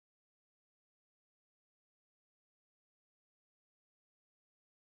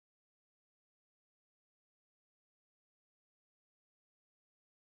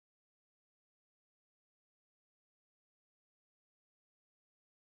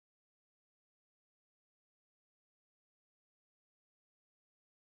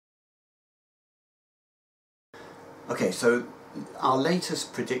Okay, so our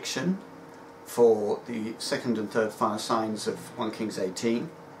latest prediction for the second and third fire signs of 1 Kings 18,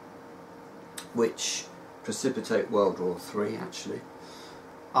 which precipitate World War III actually,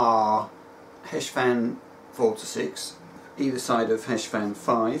 are Heshvan 4-6, either side of Heshvan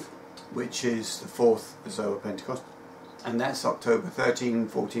 5, which is the fourth Zoa Pentecost, and that's October 13,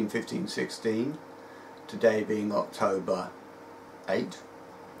 14, 15, 16, today being October 8.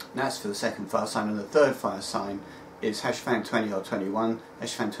 That's for the second fire sign, and the third fire sign is Heshvan 20 or 21.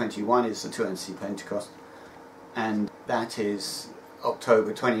 Heshvan 21 is the 2NC Pentecost, and that is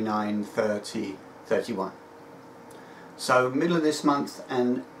October 29, 30, 31. So middle of this month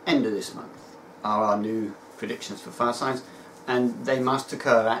and end of this month are our new predictions for fire signs, and they must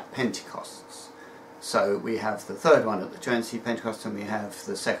occur at Pentecosts. So we have the third one at the 2NC Pentecost, and we have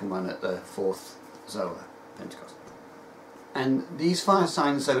the second one at the fourth Zoa Pentecost. And these fire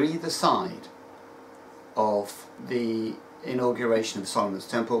signs are either side of the inauguration of Solomon's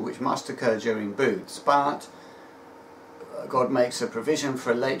Temple, which must occur during Booths, but God makes a provision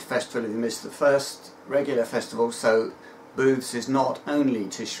for a late festival if you miss the first regular festival, so Booths is not only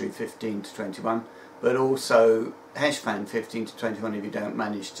Tishri 15 to 21, but also Heshvan 15 to 21 if you don't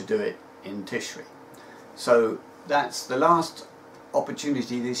manage to do it in Tishri. So that's the last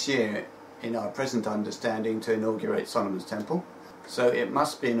opportunity this year in our present understanding to inaugurate Solomon's Temple. So it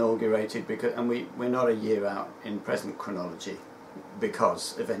must be inaugurated because, and we're not a year out in present chronology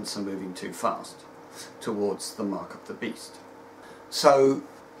because events are moving too fast towards the mark of the beast. So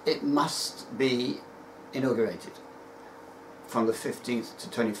it must be inaugurated from the 15th to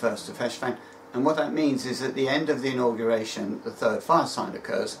 21st of Heshvan, and what that means is at the end of the inauguration the third fire sign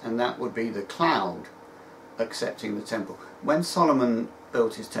occurs, and that would be the cloud accepting the temple. When Solomon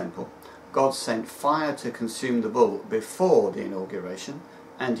built his temple, God sent fire to consume the bull before the inauguration,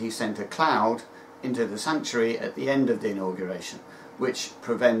 and he sent a cloud into the sanctuary at the end of the inauguration, which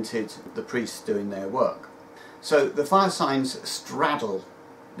prevented the priests doing their work. So the fire signs straddle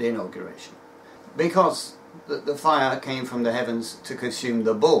the inauguration, because the fire came from the heavens to consume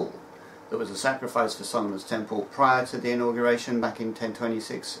the bull. There was a sacrifice for Solomon's temple prior to the inauguration back in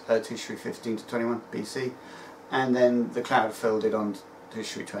 1026, Tishri 15 to 21 BC, and then the cloud filled it on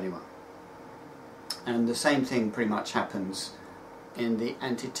Tishri 21. And the same thing pretty much happens in the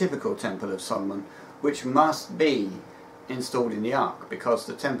antitypical temple of Solomon, which must be installed in the ark, because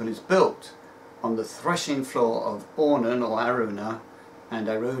the temple is built on the threshing floor of Ornan or Aruna, and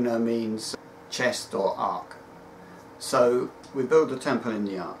Aruna means chest or ark. So we build the temple in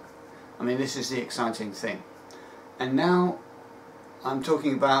the ark. I mean, this is the exciting thing. And now I'm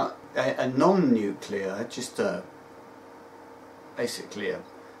talking about a non-nuclear, just basically a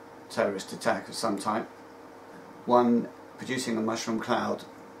terrorist attack of some type, one producing a mushroom cloud.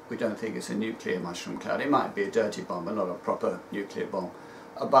 We don't think it's a nuclear mushroom cloud. It might be a dirty bomb, but not a proper nuclear bomb.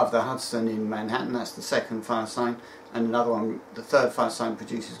 Above the Hudson in Manhattan, that's the second fire sign, and another one, the third fire sign,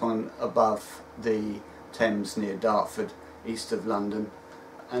 produces one above the Thames near Dartford, east of London.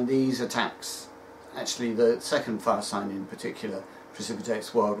 And these attacks, actually the second fire sign in particular,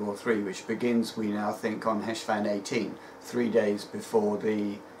 precipitates World War III, which begins, we now think, on Heshvan 18, 3 days before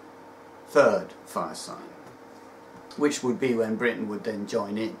the third fire sign, which would be when Britain would then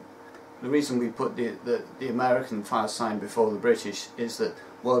join in. The reason we put the American fire sign before the British is that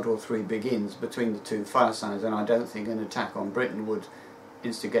World War III begins between the two fire signs, and I don't think an attack on Britain would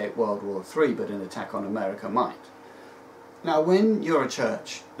instigate World War III, but an attack on America might. Now, when you're a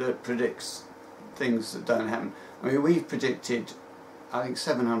church that predicts things that don't happen, I mean, we've predicted, I think,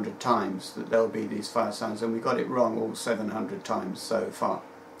 700 times that there'll be these fire signs, and we got it wrong all 700 times so far.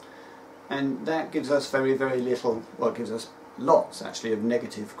 And that gives us very, very little, well, it gives us lots, actually, of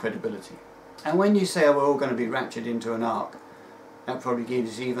negative credibility. And when you say, oh, we're all going to be raptured into an ark, that probably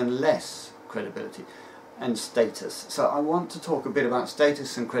gives even less credibility and status. So I want to talk a bit about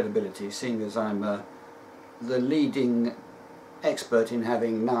status and credibility, seeing as I'm the leading expert in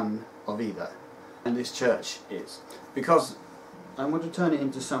having none of either, and this church is. Because I want to turn it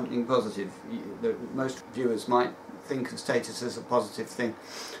into something positive. Most viewers might think of status as a positive thing.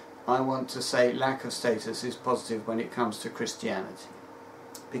 I want to say lack of status is positive when it comes to Christianity,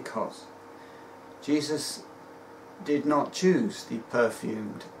 because Jesus did not choose the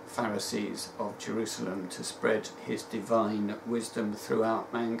perfumed Pharisees of Jerusalem to spread his divine wisdom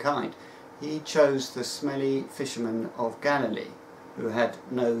throughout mankind. He chose the smelly fishermen of Galilee, who had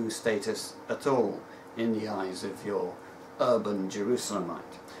no status at all in the eyes of your urban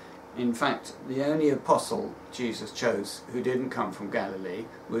Jerusalemite. In fact, the only apostle Jesus chose who didn't come from Galilee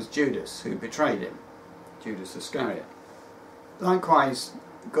was Judas, who betrayed him, Judas Iscariot. Likewise,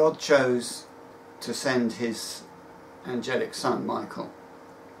 God chose to send his angelic son Michael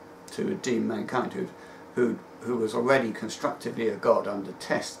to redeem mankind, who was already constructively a god under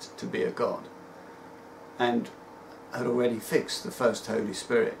test to be a god, and had already fixed the first Holy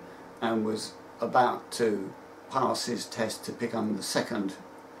Spirit and was about to pass his test to become the second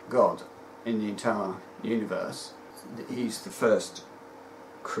God in the entire universe. He's the first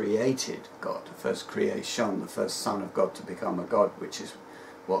created God, the first creation, the first Son of God to become a God, which is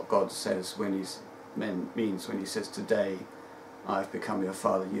what God says when means when he says, "Today I've become your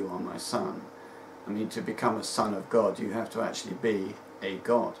father, you are my son." I mean, to become a son of God, you have to actually be a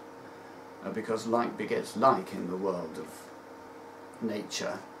God, because like begets like in the world of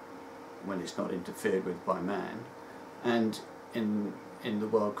nature, when it's not interfered with by man, and in the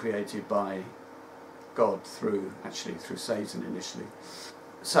world created by God through Satan initially.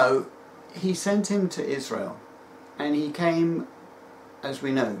 So he sent him to Israel, and he came, as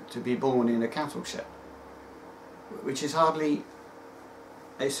we know, to be born in a cattle shed, which is hardly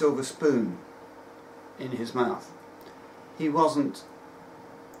a silver spoon in his mouth. He wasn't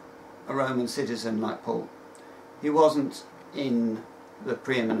a Roman citizen like Paul. He wasn't in the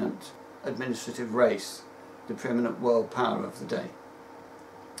preeminent administrative race, the preeminent world power of the day.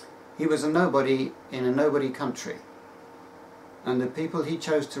 He was a nobody in a nobody country, and the people he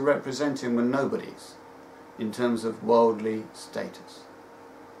chose to represent him were nobodies in terms of worldly status.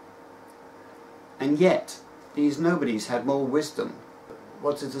 And yet these nobodies had more wisdom.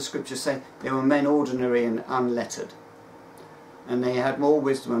 What does the scripture say? They were men ordinary and unlettered, and they had more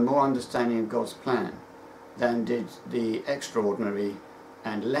wisdom and more understanding of God's plan than did the extraordinary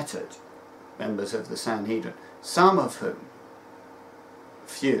and lettered members of the Sanhedrin, some of whom,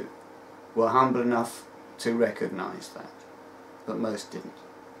 few, were humble enough to recognize that, but most didn't.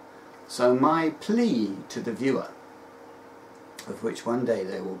 So my plea to the viewer, of which one day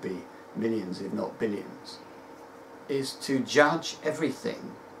there will be millions if not billions, is to judge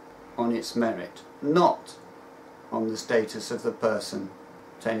everything on its merit, not on the status of the person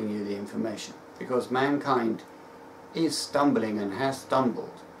telling you the information, because mankind is stumbling and has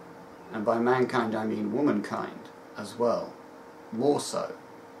stumbled, and by mankind I mean womankind as well, more so,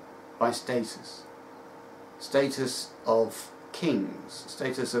 by status. Status of kings,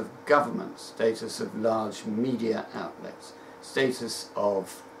 status of governments, status of large media outlets, status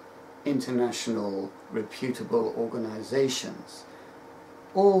of international reputable organizations,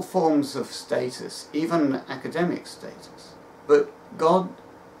 all forms of status, even academic status. But God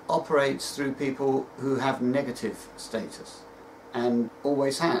operates through people who have negative status, and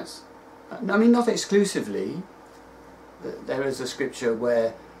always has. I mean, not exclusively. There is a scripture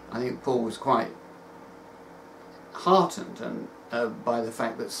where I think Paul was quite heartened by the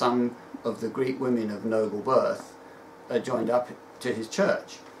fact that some of the Greek women of noble birth joined up to his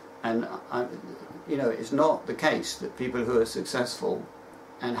church. And it's not the case that people who are successful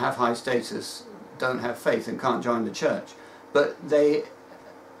and have high status don't have faith and can't join the church, but they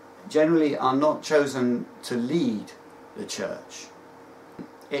generally are not chosen to lead the church.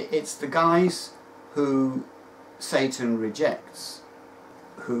 It's the guys who Satan rejects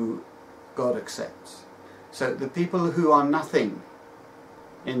who God accepts. So the people who are nothing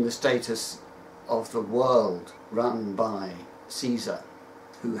in the status of the world run by Caesar,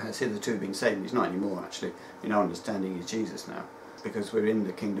 who has hitherto been saved, he's not anymore actually, in our understanding is Jesus now, because we're in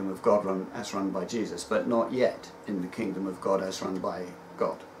the kingdom of God as run by Jesus, but not yet in the kingdom of God as run by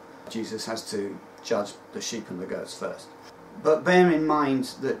God. Jesus has to judge the sheep and the goats first. But bear in mind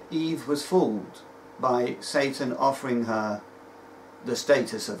that Eve was fooled by Satan offering her the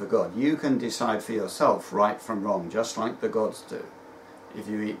status of a god. You can decide for yourself right from wrong, just like the gods do, if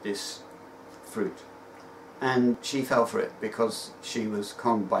you eat this fruit. And she fell for it because she was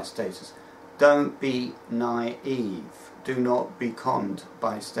conned by status. Don't be naive. Do not be conned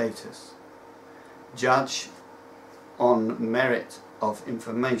by status. Judge on merit of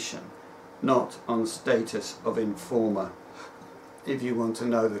information, not on status of informer, if you want to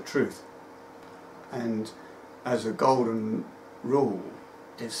know the truth. And as a golden rule,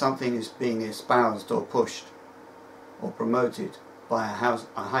 if something is being espoused or pushed or promoted by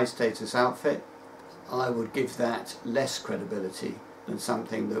a high status outfit, I would give that less credibility than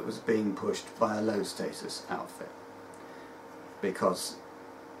something that was being pushed by a low status outfit, because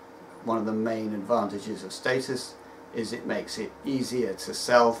one of the main advantages of status is it makes it easier to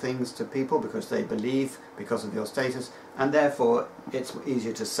sell things to people because they believe because of your status, and therefore it's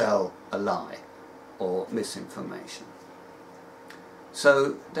easier to sell a lie or misinformation.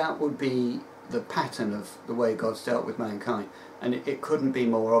 So that would be the pattern of the way God's dealt with mankind, and it couldn't be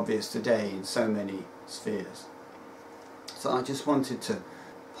more obvious today in so many spheres. So I just wanted to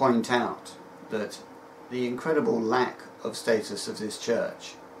point out that the incredible lack of status of this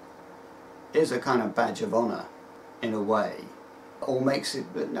church is a kind of badge of honour in a way, or makes it,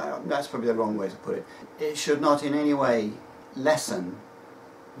 no, that's probably the wrong way to put it. It should not in any way lessen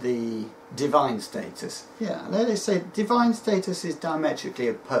the divine status. Yeah, let us say divine status is diametrically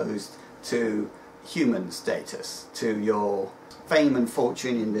opposed to human status, to your fame and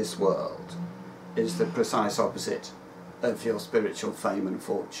fortune in this world is the precise opposite of your spiritual fame and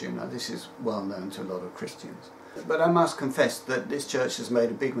fortune. Now, this is well known to a lot of Christians. But I must confess that this church has made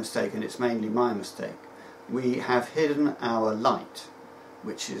a big mistake, and it's mainly my mistake. We have hidden our light,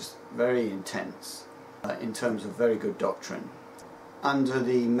 which is very intense in terms of very good doctrine, under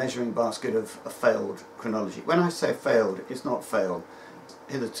the measuring basket of a failed chronology. When I say failed, it's not failed.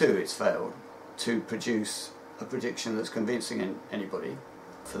 Hitherto it's failed to produce a prediction that's convincing anybody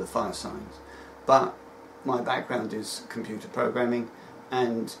for the fire signs. But my background is computer programming,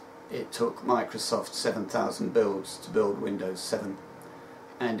 and it took Microsoft 7,000 builds to build Windows 7,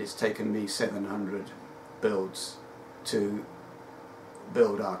 and it's taken me 700 builds to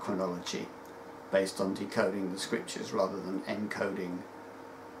build our chronology based on decoding the scriptures rather than encoding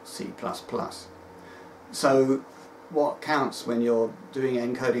C++. So what counts when you're doing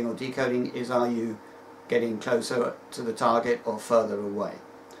encoding or decoding is, are you getting closer to the target or further away?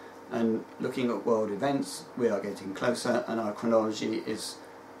 And looking at world events, we are getting closer, and our chronology is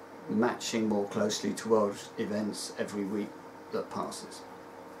matching more closely to world events every week that passes.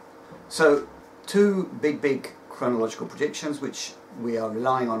 So two big chronological predictions which we are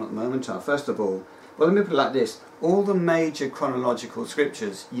relying on at the moment are, first of all, well, let me put it like this: all the major chronological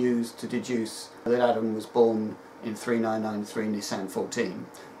scriptures used to deduce that Adam was born in 3993 Nisan 14,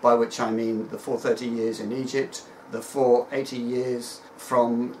 by which I mean the 430 years in Egypt, the 480 years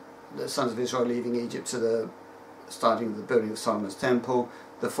from the sons of Israel leaving Egypt to the starting of the building of Solomon's temple,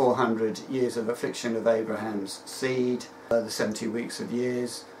 the 400 years of affliction of Abraham's seed, the 70 weeks of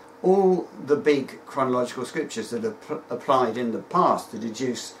years, all the big chronological scriptures that are applied in the past to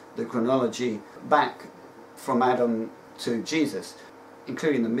deduce the chronology back from Adam to Jesus,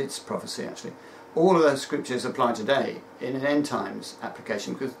 including the midst prophecy actually. All of those scriptures apply today in an end times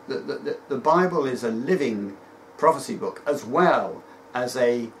application, because the Bible is a living prophecy book as well as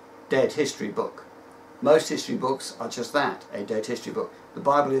a dead history book. Most history books are just that, a dead history book. The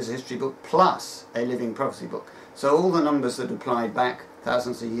Bible is a history book plus a living prophecy book. So all the numbers that applied back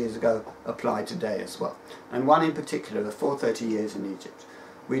thousands of years ago apply today as well. And one in particular, the 430 years in Egypt.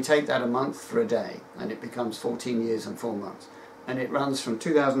 We take that a month for a day, and it becomes 14 years and 4 months. And it runs from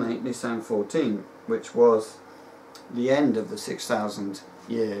 2008 Nisan 14, which was the end of the 6,000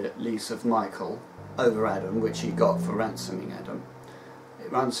 year lease of Michael over Adam, which he got for ransoming Adam.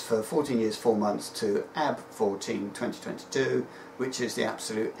 It runs for 14 years 4 months to Ab 14 2022, which is the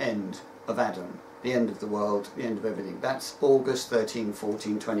absolute end of Adam, the end of the world, the end of everything. That's August 13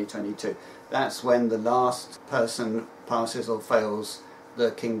 14 2022. That's when the last person passes or fails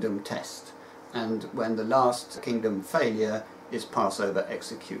the kingdom test, and when the last kingdom failure is Passover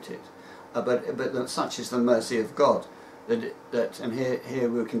executed. But such is the mercy of God that and here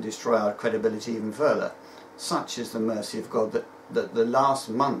we can destroy our credibility even further. Such is the mercy of God that the last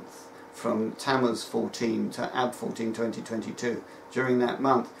month from Tammuz 14 to Ab 14 2022, during that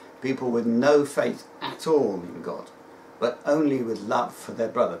month, people with no faith at all in God, but only with love for their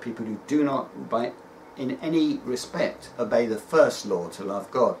brother, people who do not in any respect obey the first law to love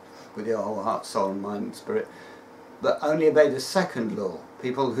God with your whole heart, soul, mind and spirit, but only obey the second law,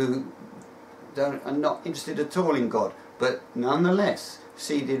 people who are not interested at all in God, but nonetheless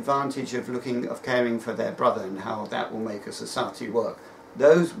see the advantage of caring for their brother and how that will make a society work.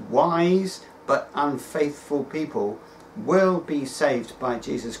 Those wise but unfaithful people will be saved by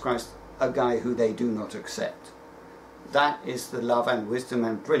Jesus Christ, a guy who they do not accept. That is the love and wisdom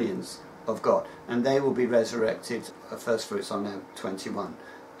and brilliance of God, and they will be resurrected first fruits on Ab 21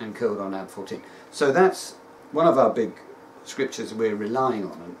 and killed on Ab 14. So that's one of our big scriptures we're relying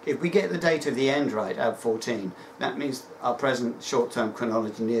on, and if we get the date of the end right, Ab 14, that means our present short-term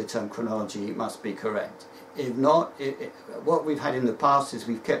chronology, near-term chronology must be correct. If not, what we've had in the past is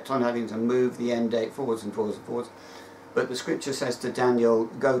we've kept on having to move the end date forwards and forwards and forwards, but the scripture says to Daniel,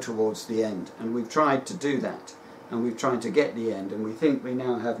 go towards the end, and we've tried to do that, and we've tried to get the end, and we think we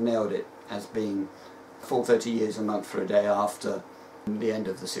now have nailed it as being 430 years a month for a day after the end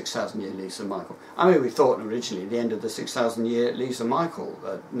of the 6,000 year lease of Michael. I mean, we thought originally the end of the 6,000 year lease of Michael,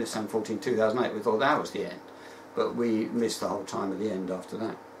 Nisan 14 2008, we thought that was the end, but we missed the whole time of the end after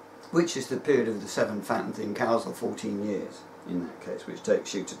that, which is the period of the 7 fattened thin cows, or 14 years in that case, which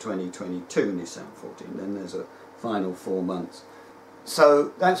takes you to 2022 Nisan 14. Then there's a final 4 months.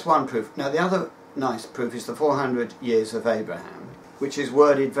 So that's one proof. Now the other nice proof is the 400 years of Abraham, which is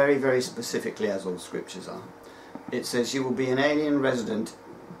worded very, very specifically, as all scriptures are. It says, you will be an alien resident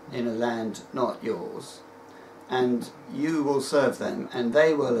in a land not yours, and you will serve them, and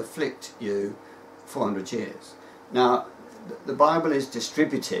they will afflict you 400 years. Now, the Bible is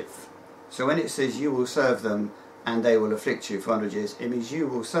distributive, so when it says you will serve them and they will afflict you 400 years, it means you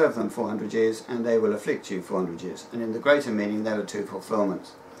will serve them 400 years and they will afflict you 400 years. And in the greater meaning, there are two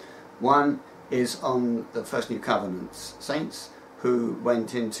fulfillments. One is on the first New Covenant saints who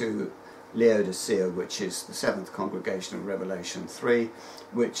went into Laodicea, which is the seventh congregation of Revelation 3,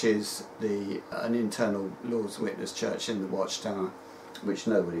 which is an internal Lord's Witness church in the Watchtower, which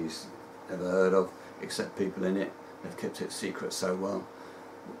nobody's ever heard of except people in it. They've kept it secret so well,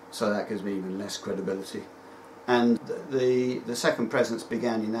 so that gives me even less credibility. And the second presence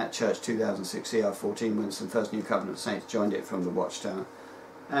began in that church 2006 ER14 when some first New Covenant saints joined it from the Watchtower.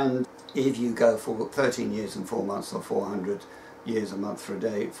 And if you go for 13 years and 4 months or 400 years a month for a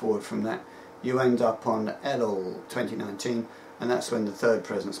day forward from that, you end up on Elul 2019, and that's when the third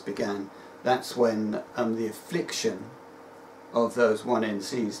presence began. That's when the affliction of those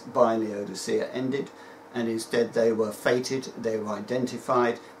 1NCs by Laodicea ended, and instead they were fated, they were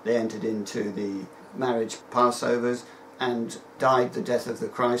identified, they entered into the marriage Passovers and died the death of the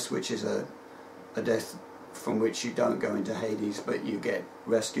Christ, which is a death from which you don't go into Hades, but you get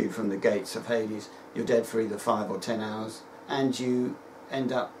rescued from the gates of Hades. You're dead for either 5 or 10 hours, and you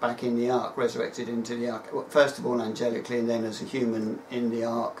end up back in the ark, resurrected into the ark, first of all angelically, and then as a human in the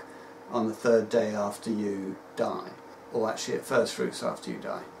ark on the third day after you die, or actually at first fruits after you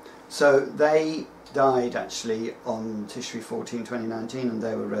die. So they died actually on Tishri 14, 2019, and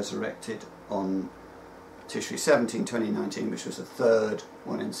they were resurrected on Tishri 17, 2019, which was the third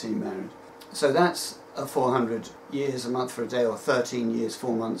 1NC marriage. So that's a 400 years a month for a day, or 13 years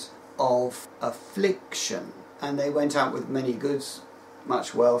 4 months of affliction. And they went out with many goods,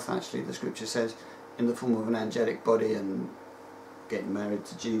 much wealth, actually, the scripture says, in the form of an angelic body, and getting married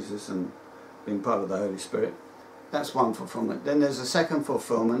to Jesus and being part of the Holy Spirit. That's one fulfillment. Then there's a second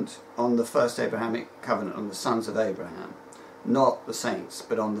fulfillment on the first Abrahamic Covenant, on the sons of Abraham. Not the saints,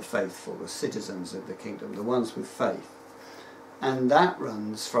 but on the faithful, the citizens of the kingdom, the ones with faith. And that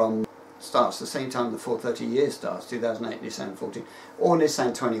starts the same time the 430 years starts, 2008, Nisan 14, or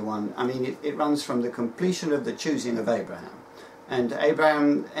Nisan 21. I mean, it runs from the completion of the choosing of Abraham. And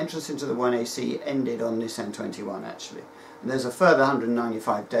Abraham's entrance into the 1AC ended on Nisan 21, actually. And there's a further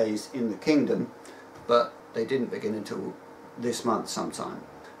 195 days in the kingdom, but they didn't begin until this month sometime.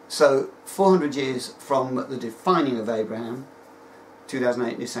 So 400 years from the defining of Abraham,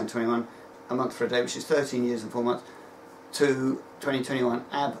 2008, Nisan 21, a month for a day, which is 13 years and 4 months, to 2021,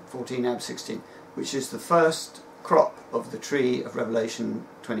 Ab 14, Ab 16, which is the first crop of the tree of Revelation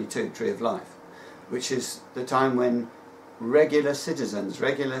 22, tree of life, which is the time when regular citizens,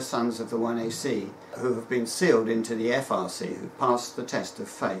 regular sons of the 1AC, who have been sealed into the FRC, who passed the test of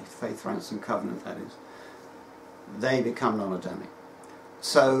faith, ransom, covenant, that is, they become non-Adamic.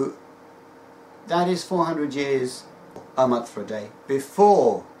 So that is 400 years a month for a day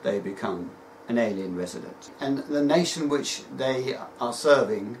before they become an alien resident. And the nation which they are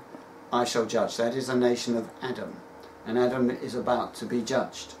serving, I shall judge. That is a nation of Adam. And Adam is about to be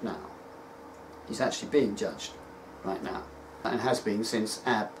judged now. He's actually being judged right now, and has been since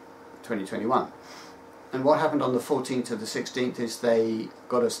Ab 2021. And what happened on the 14th to the 16th is they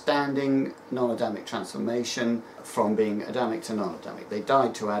got a standing non-Adamic transformation from being Adamic to non-Adamic. They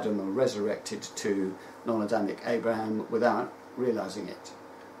died to Adam and resurrected to non-Adamic Abraham without realizing it.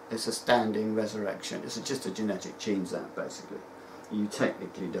 It's a standing resurrection. It's just a genetic change, that basically. You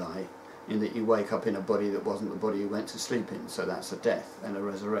technically die in that you wake up in a body that wasn't the body you went to sleep in, so that's a death and a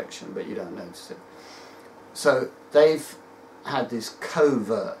resurrection, but you don't notice it. So they've had this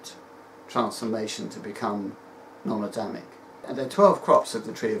covert transformation to become non-Adamic. And there are 12 crops of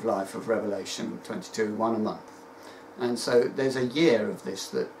the tree of life of Revelation 22, one a month. And so there's a year of this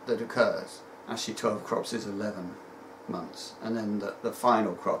that occurs. Actually 12 crops is 11 months. And then the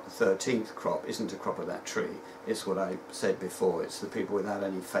final crop, the 13th crop, isn't a crop of that tree. It's what I said before. It's the people without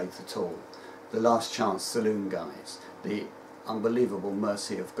any faith at all. The last chance saloon guys. The unbelievable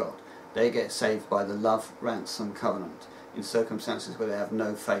mercy of God. They get saved by the love, ransom, covenant in circumstances where they have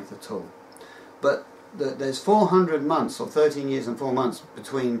no faith at all. But there's 400 months, or 13 years and 4 months,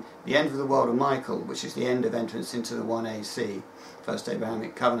 between the end of the world of Michael, which is the end of entrance into the 1AC, First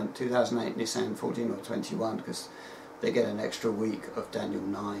Abrahamic Covenant, 2008, Nisan 14 or 21, because they get an extra week of Daniel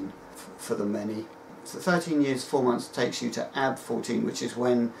 9 for the many. So 13 years, 4 months takes you to Ab 14, which is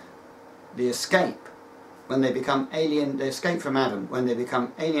when the escape, when they become alien, they escape from Adam, when they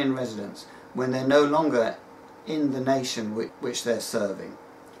become alien residents when they're no longer in the nation which they're serving.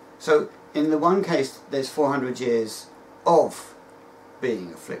 So in the one case there's 400 years of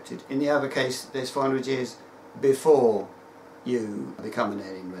being afflicted. In the other case there's 400 years before you become an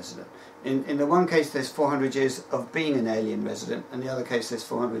alien resident. In the one case there's 400 years of being an alien resident, and the other case there's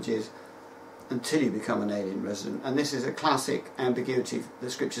 400 years until you become an alien resident. And this is a classic ambiguity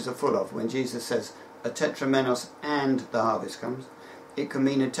the scriptures are full of. When Jesus says a tetramenos and the harvest comes, it can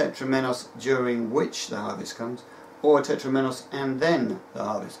mean a tetramenos during which the harvest comes, or a tetramenos and then the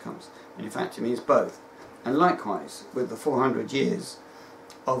harvest comes. And in fact it means both. And likewise with the 400 years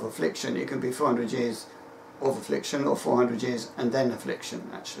of affliction, it can be 400 years of affliction or 400 years and then affliction,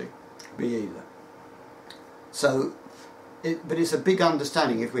 actually. Be either. So, but it's a big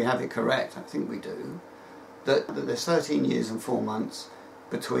understanding, if we have it correct, I think we do, that there's 13 years and 4 months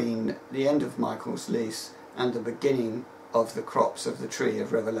between the end of Michael's lease and the beginning of the crops of the tree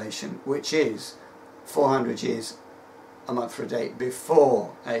of Revelation, which is 400 years, a month for a day,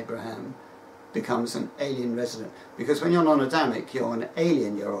 before Abraham becomes an alien resident. Because when you're non-Adamic, you're an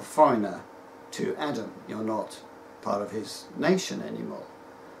alien, you're a foreigner to Adam. You're not part of his nation anymore.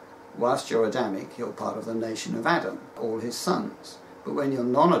 Whilst you're Adamic, you're part of the nation of Adam, all his sons. But when you're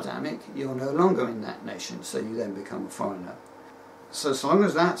non-Adamic, you're no longer in that nation, so you then become a foreigner. So long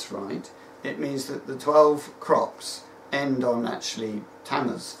as that's right, it means that the 12 crops end on actually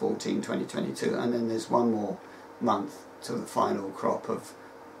Tammuz 14, 2022, and then there's one more month to the final crop of,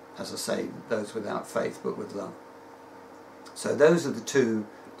 as I say, those without faith but with love. So those are two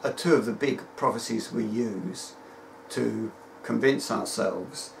of the big prophecies we use to convince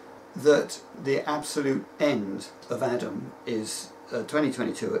ourselves that the absolute end of Adam is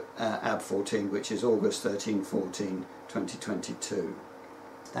 2022 Ab 14, which is August 13-14, 2022.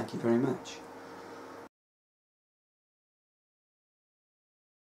 Thank you very much.